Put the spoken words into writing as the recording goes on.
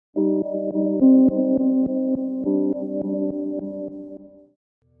From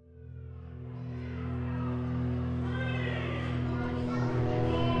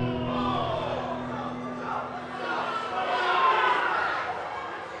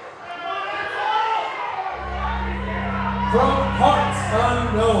parts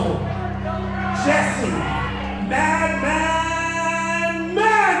unknown, Jesse Madman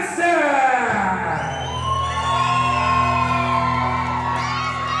Manson!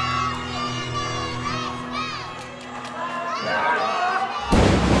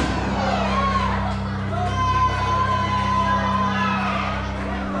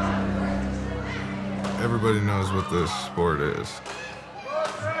 Everybody knows what this sport is.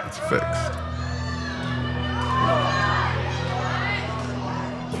 It's fixed.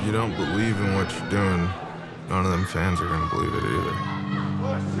 If you don't believe in what you're doing, none of them fans are gonna believe it either.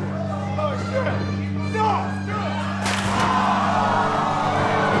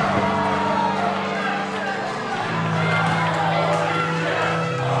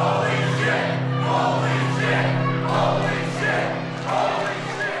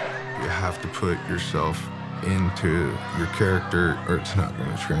 You have to put yourself into your character or it's not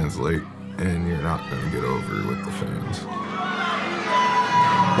gonna translate and you're not gonna get over with the fans.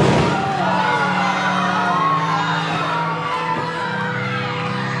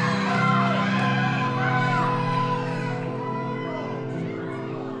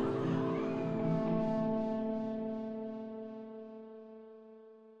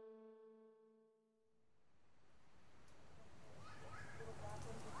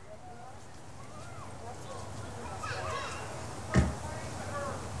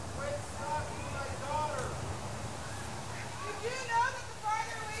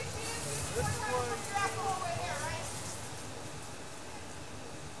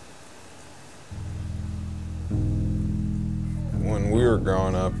 When we were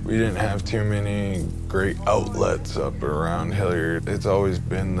growing up, we didn't have too many great outlets up around Hilliard. It's always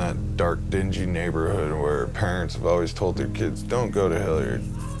been that dark, dingy neighborhood where parents have always told their kids, don't go to Hilliard.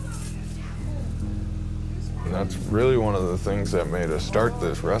 And that's really one of the things that made us start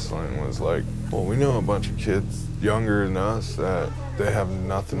this wrestling was like, well, we know a bunch of kids younger than us that they have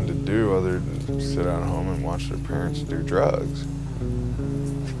nothing to do other than sit at home and watch their parents do drugs. The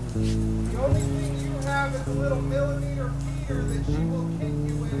only thing you have is a little millimeter fear that she will kick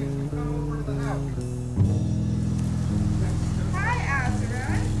you in if you come over to the house. Hi, Azra.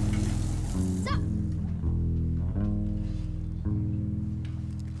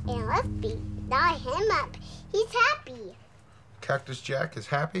 And let's beat him up. He's happy. Cactus Jack is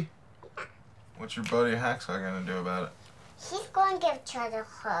happy? What's your buddy Hacksaw gonna do about it? He's going to give Chad a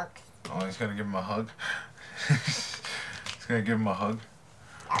hug. Oh, he's gonna give him a hug? He's gonna give him a hug?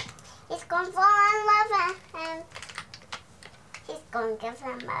 Yep. He's going to fall in love with him. He's going to give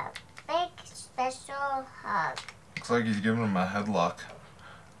him a big, special hug. Looks like he's giving him a headlock.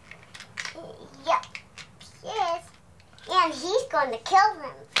 Yep, he is. And he's going to kill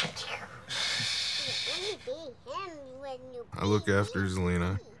him. I look after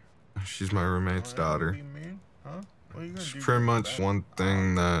Zelina. She's my roommate's daughter. She's pretty much one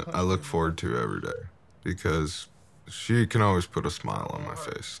thing that I look forward to every day because she can always put a smile on my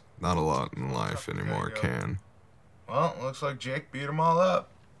face. Not a lot in life anymore can. Well, looks like Jake beat them all up.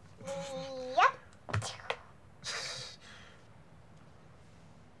 Yep.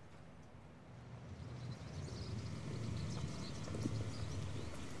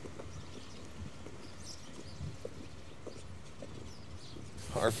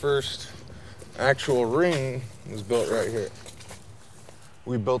 Our first actual ring was built right here.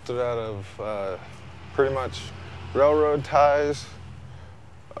 We built it out of pretty much railroad ties,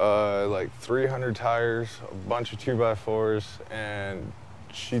 like 300 tires, a bunch of 2x4s, and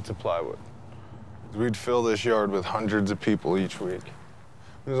sheets of plywood. We'd fill this yard with hundreds of people each week.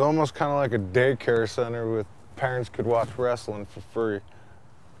 It was almost kind of like a daycare center with parents could watch wrestling for free.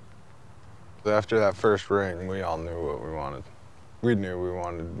 After that first ring, we all knew what we wanted. We knew we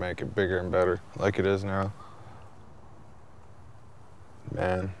wanted to make it bigger and better, like it is now.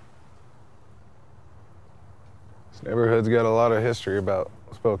 Man, this neighborhood's got a lot of history about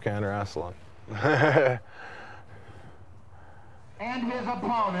Spokane wrestling. And his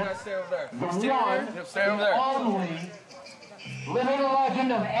opponent, Stay over there. the Stay one, over there. Stay over there. only, living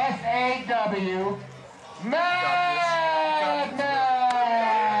legend of SAW, Madman!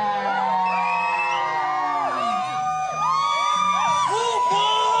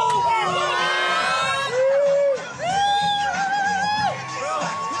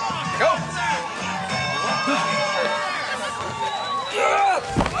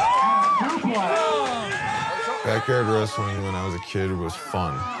 Backyard wrestling when I was a kid was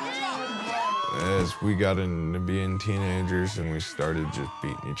fun. As we got into being teenagers and we started just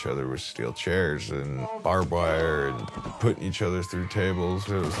beating each other with steel chairs and barbed wire and putting each other through tables,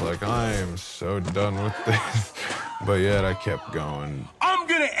 it was like, I am so done with this. But yet I kept going. I'm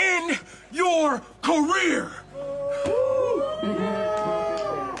gonna end your career!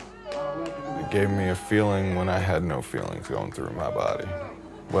 It gave me a feeling when I had no feelings going through my body,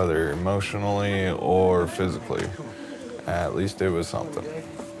 whether emotionally or physically. At least it was something.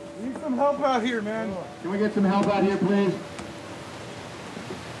 Need some help out here, man. Can we get some help out here, please?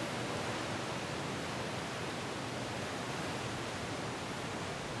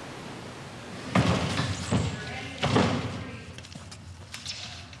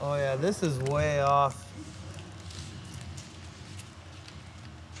 Oh yeah, this is way off.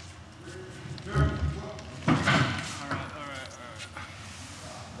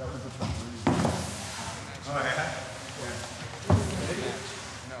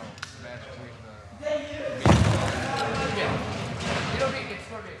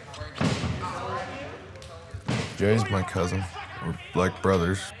 Jay's my cousin. We're like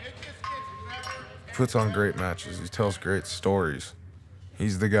brothers. He puts on great matches. He tells great stories.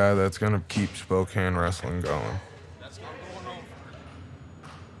 He's the guy that's gonna keep Spokane wrestling going.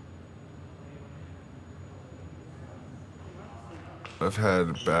 I've had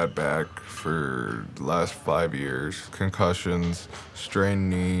a bad back for the last 5 years. Concussions, strained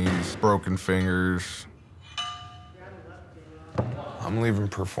knees, broken fingers. I'm leaving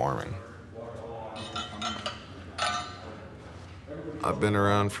performing. I've been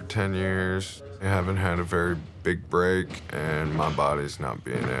around for 10 years. I haven't had a very big break, and my body's not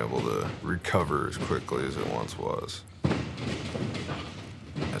being able to recover as quickly as it once was.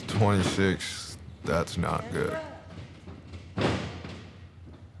 At 26, that's not good.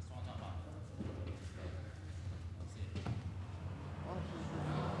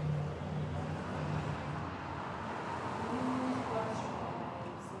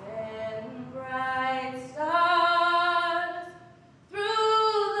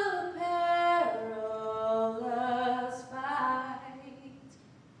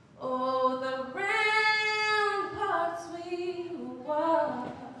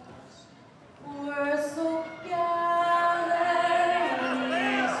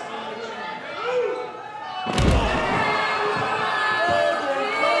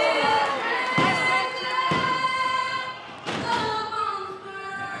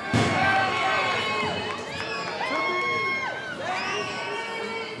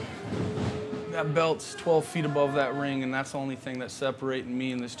 That belt's 12 feet above that ring, and that's the only thing that's separating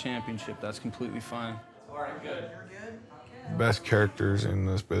me and this championship. That's completely fine. All right, good. You're good? The best characters in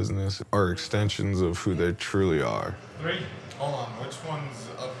this business are extensions of who they truly are. 3. Hold on, which one's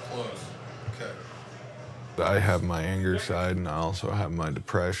up close? Okay. I have my anger side, and I also have my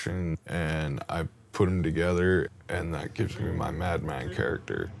depression, and I put them together, and that gives me my Madman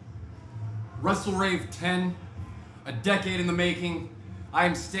character. WrestleRave 10, a decade in the making. I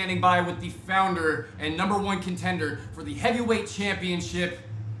am standing by with the founder and #1 contender for the heavyweight championship,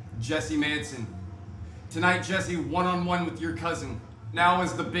 Jesse Manson. Tonight, Jesse, one-on-one with your cousin. Now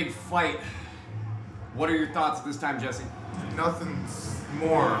is the big fight. What are your thoughts at this time, Jesse? Nothing's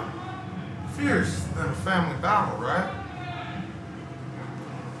more fierce than a family battle, right?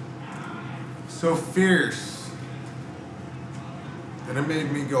 So fierce that it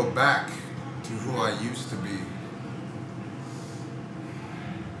made me go back to who I used to be.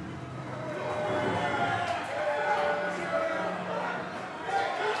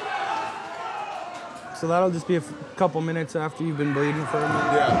 So that'll just be a couple minutes after you've been bleeding for a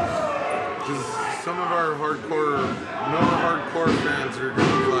minute? Yeah. Because some of our hardcore fans are going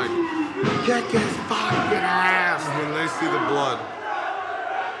to be like, kick his fucking ass when they see the blood.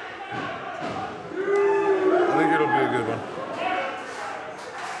 I think it'll be a good one.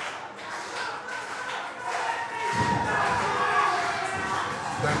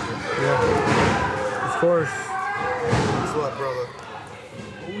 Thank you. Yeah. Of course. Thanks a lot, brother.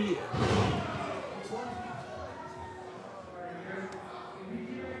 Oh, yeah.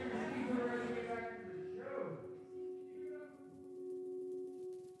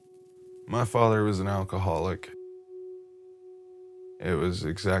 My father was an alcoholic. It was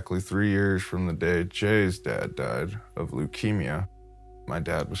exactly 3 years from the day Jay's dad died of leukemia. My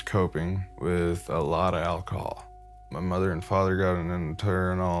dad was coping with a lot of alcohol. My mother and father got in an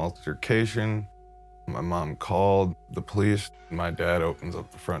internal altercation. My mom called the police. My dad opens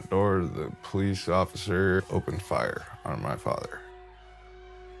up the front door. The police officer opened fire on my father.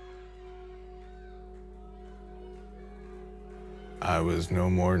 I was no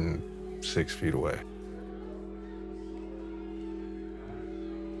more than 6 feet away.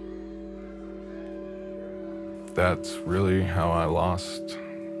 that's really how I lost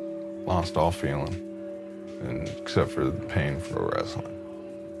all feeling, and except for the pain for wrestling.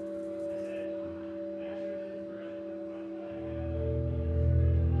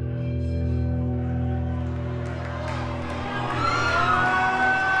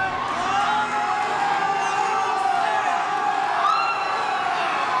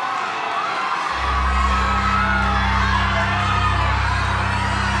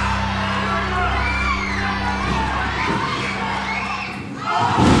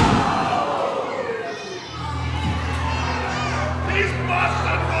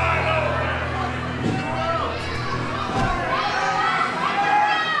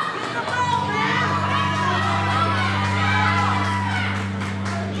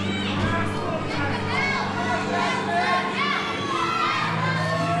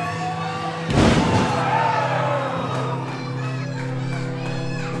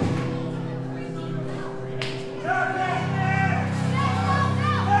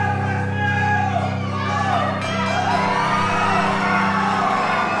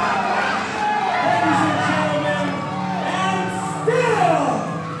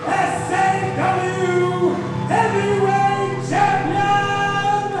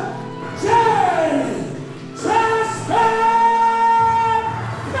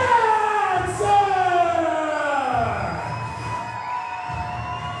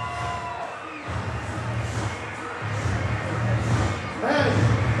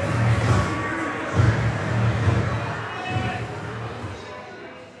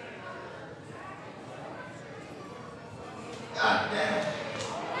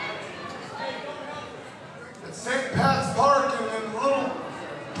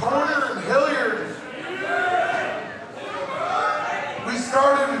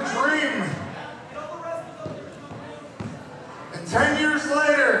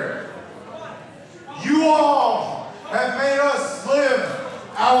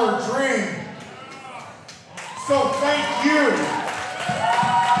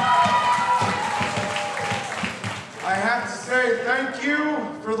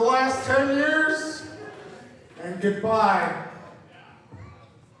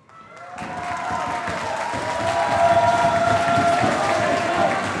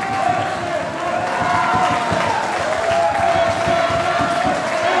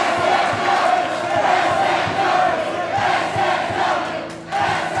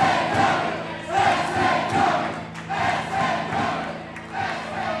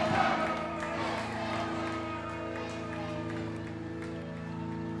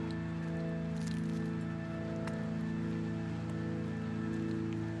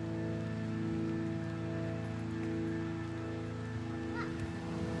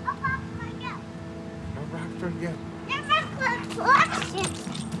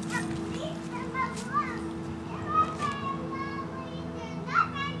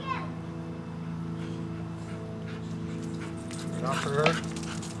 Not for her.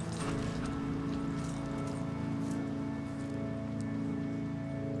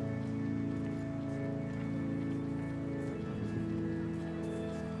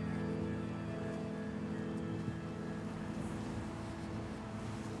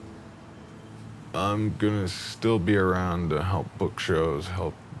 I'm gonna still be around to help book shows,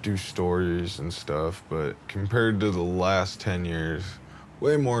 help do stories and stuff, but compared to the last 10 years,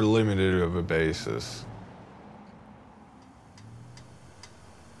 way more limited of a basis.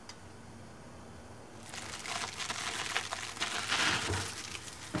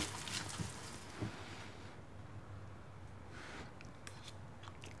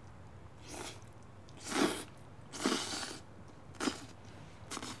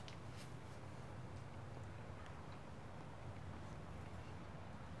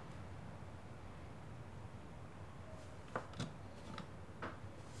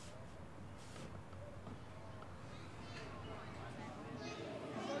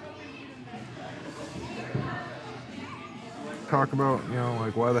 Talk about, you know,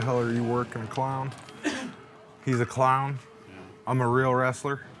 like, why the hell are you working a clown? He's a clown. I'm a real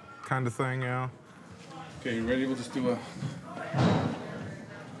wrestler, kind of thing, you know. Okay, you ready? We'll just do a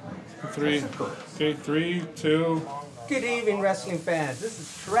 3. Okay, 3, 2. Good evening, wrestling fans. This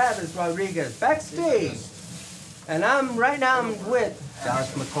is Travis Rodriguez backstage, and I'm with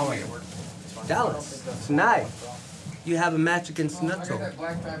Dallas McCoy. Dallas, tonight you have a match against Nutso.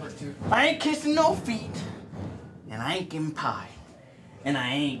 I ain't kissing no feet. And I ain't getting pie. And I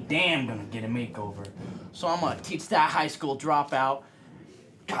ain't damn gonna get a makeover. So I'm gonna teach that high school dropout.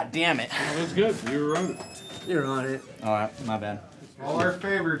 God damn it. Well, that's good. You were on it. You're on it. All right, my bad. All our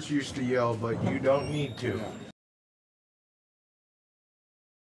favorites used to yell, but you don't need to.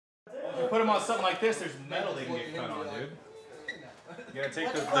 put them on something like this, there's metal they can get cut on, dude. You gotta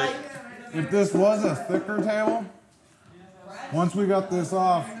take the... If this was a thicker table, once we got this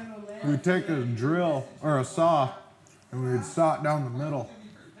off, we'd take a drill or a saw and we'd saw it down the middle.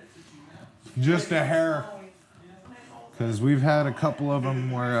 Just a hair. Because we've had a couple of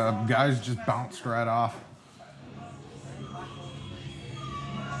them where guys just bounced right off.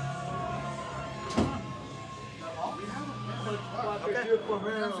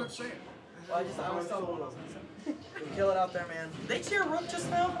 Kill it out there, man. They cheer Rook just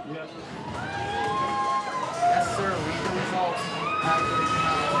now? Yep. Yes, sir. Read the results.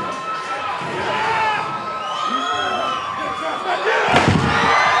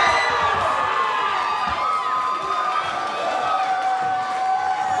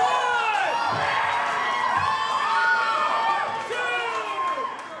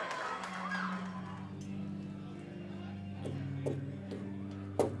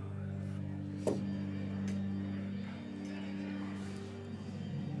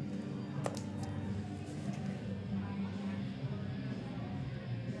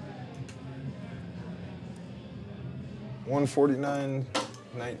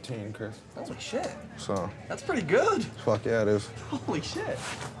 $149.19, Chris. That's what shit. So. That's pretty good. Fuck yeah, it is. Holy shit.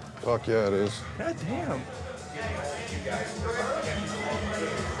 Fuck yeah, it is. God damn.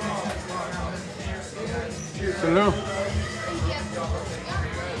 Salute.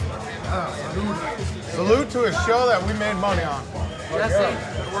 Salute to a show that we made money on. Jesse,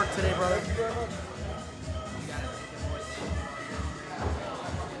 good work today, brother.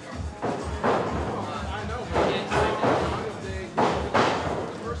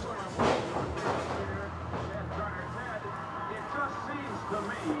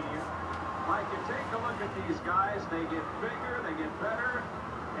 They get bigger, they get better,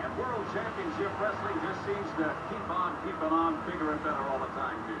 and World Championship Wrestling just seems to keep on keeping on, bigger and better all the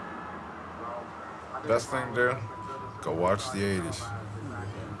time, dude. Best thing to do, go watch the 80s.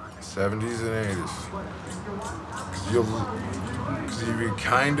 70s and 80s. Because if you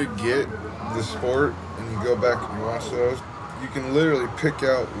kind of get the sport and you go back and you watch those, you can literally pick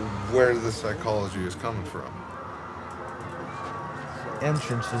out where the psychology is coming from.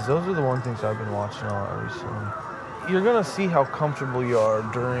 Entrances, those are the one things I've been watching a lot recently. You're gonna see how comfortable you are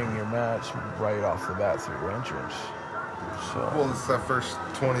during your match right off the bat through your entrance. So. Well, it's that first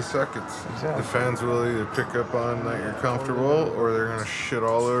 20 seconds. Exactly. The fans will either pick up on that you're comfortable or they're gonna shit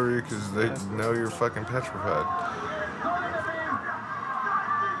all over you because they know you're fucking petrified.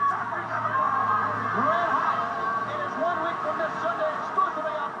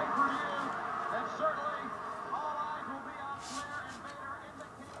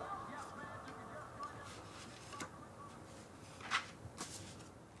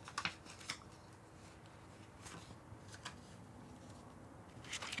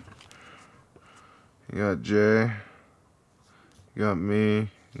 You got Jay, you got me,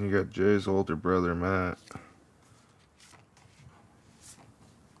 and you got Jay's older brother, Matt.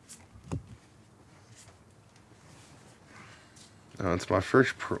 It's my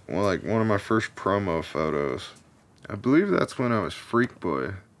first, one of my first promo photos. I believe that's when I was Freak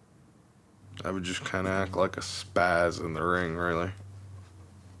Boy. I would just kind of act like a spaz in the ring, really.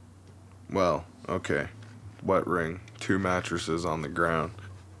 Well, okay, wet ring, 2 mattresses on the ground.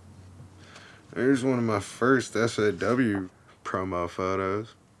 Here's one of my first SAW promo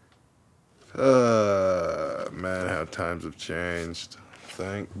photos. Man, how times have changed.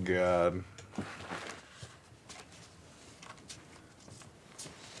 Thank God.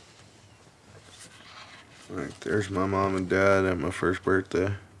 Right, there's my mom and dad at my first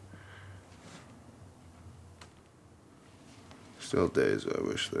birthday. Still days I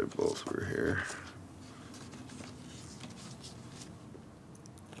wish they both were here.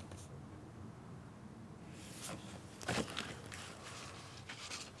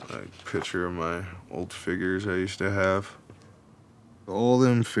 Like picture of my old figures I used to have. All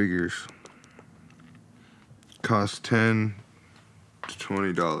them figures cost $10 to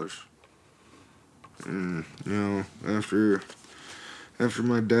 $20. And you know, after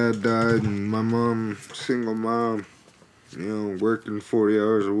my dad died and my mom, single mom, you know, working 40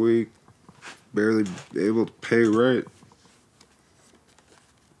 hours a week, barely able to pay right,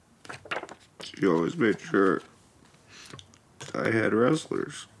 she always made sure I had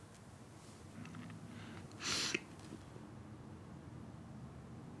wrestlers.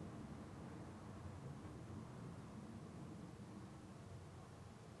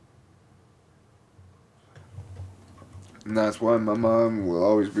 And that's why my mom will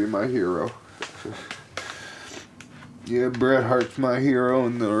always be my hero. Yeah, Bret Hart's my hero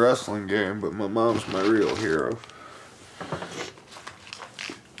in the wrestling game, but my mom's my real hero.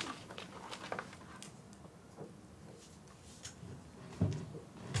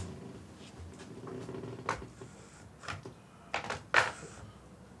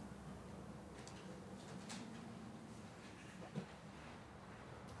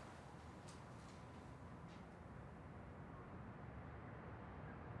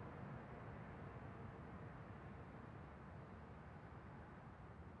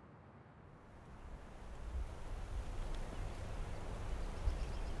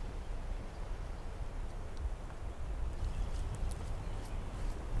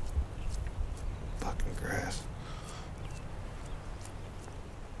 fucking grass.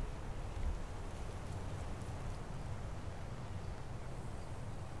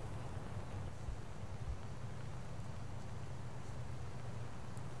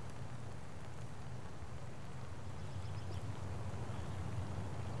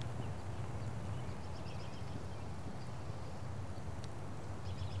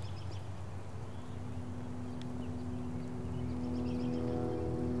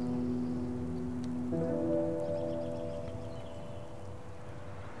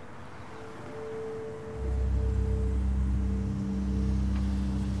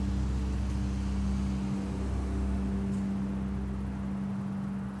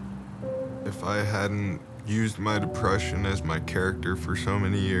 If I hadn't used my depression as my character for so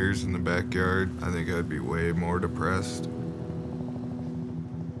many years in the backyard, I think I'd be way more depressed.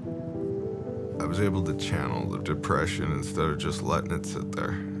 I was able to channel the depression instead of just letting it sit there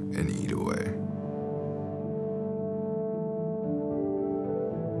and eat away.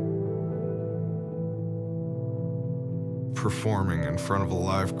 Performing in front of a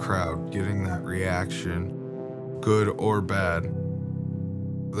live crowd, getting that reaction, good or bad,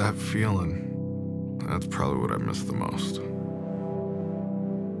 that feeling, that's probably what I miss the most.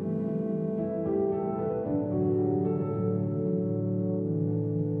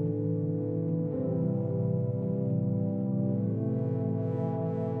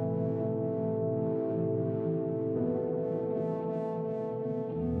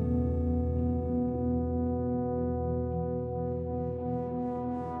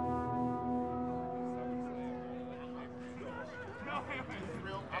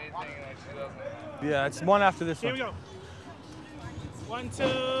 Yeah, it's one after this one. Here we go. 1, 2,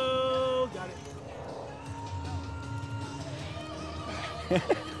 got it.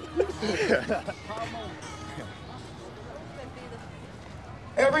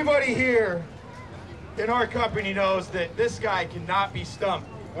 Everybody here in our company knows that this guy cannot be stumped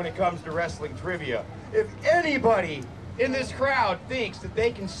when it comes to wrestling trivia. If anybody in this crowd thinks that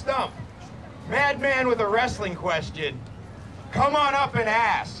they can stump Madman with a wrestling question, come on up and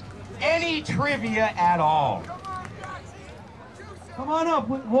ask. Any trivia at all. Come on up,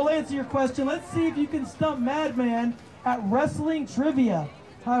 we'll answer your question. Let's see if you can stump Madman at wrestling trivia.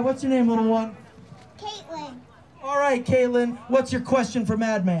 Hi, what's your name, little one? Caitlin, All right, Caitlin, what's your question for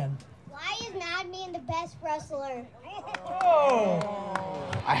Madman? why is Madman the best wrestler? Oh!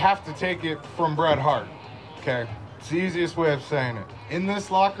 I have to take it from Bret Hart, okay? It's the easiest way of saying it. In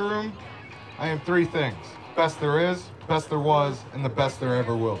this locker room, I am three things. Best there is, best there was, and the best there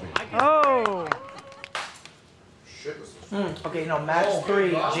ever will be. Oh! Okay, no, match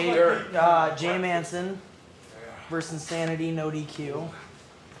 3. Jay Manson versus Insanity, no DQ.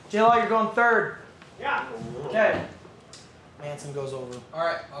 J-Law, you're going third. Yeah. Okay. Manson goes over. All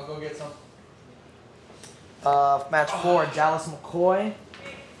right, I'll go get some. Match 4, Dallas McCoy.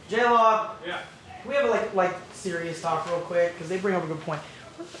 J-Law. Yeah. Can we have like serious talk real quick? Because they bring up a good point.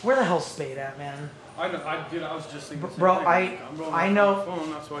 Where the hell's Spade at, man? I know, I was just thinking the same Bro, thing. I know. My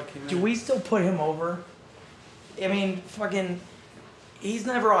phone, that's why I came Do in. we still put him over? I mean, fucking, he's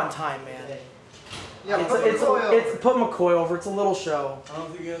never on time, man. Yeah, it's put McCoy over. It's a little show. I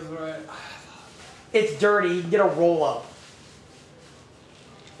don't think that's right. It's dirty. You can get a roll up.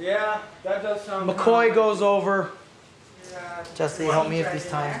 Yeah, that does sound. McCoy goes over. Jesse, help me if these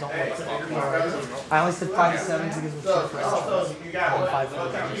times don't work. I only said 5 to 7 because it's good for us.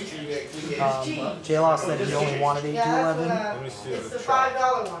 J-Law said he only wanted 8 to 11. Let me see It's the the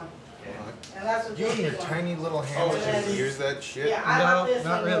 $5 one. And that's what You and your tiny little hand just use that shit? Yeah, I have this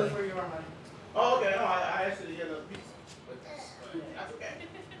not one really. for your money. Oh, okay. No, I actually get a pizza. That's okay.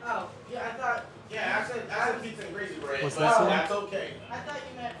 Oh, yeah, I thought. Yeah, I said pizza and greasy bread. What's that say? That's okay. I thought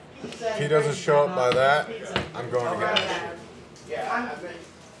you meant pizza. If he doesn't show up by that, I'm going to get it. Yeah,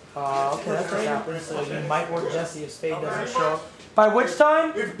 Okay, that's what happens. So you might work Jesse if Spade doesn't show up. By which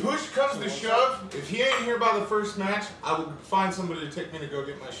time? If push comes to shove, if he ain't here by the first match, I will find somebody to take me to go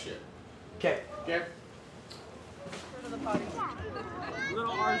get my shit. Okay. Okay.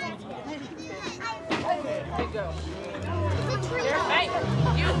 Little RGB. Big go.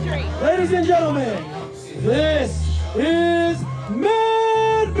 You 3. Ladies and gentlemen, this is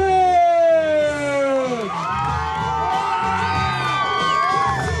Madman!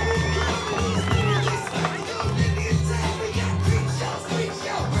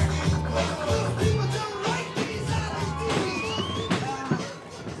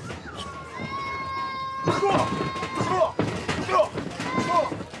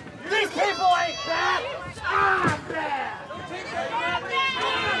 These people ain't bad. I'm bad.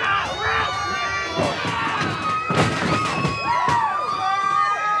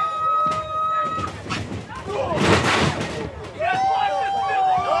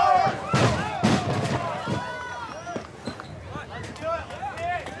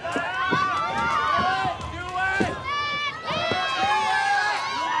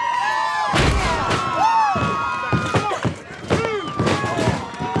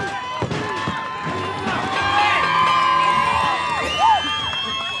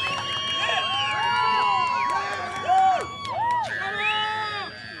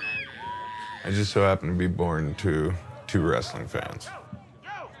 I just so happened to be born to two wrestling fans.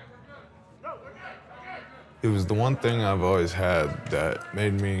 It was the one thing I've always had that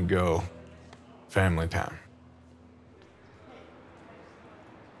made me go, family time.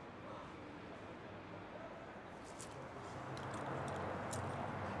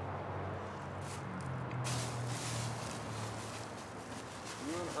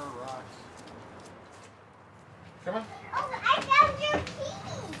 Come on. Oh, I found your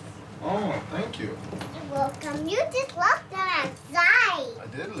keys. Oh, thank you. You're welcome. You just left them outside.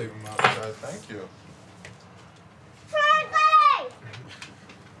 I did leave them outside, thank you.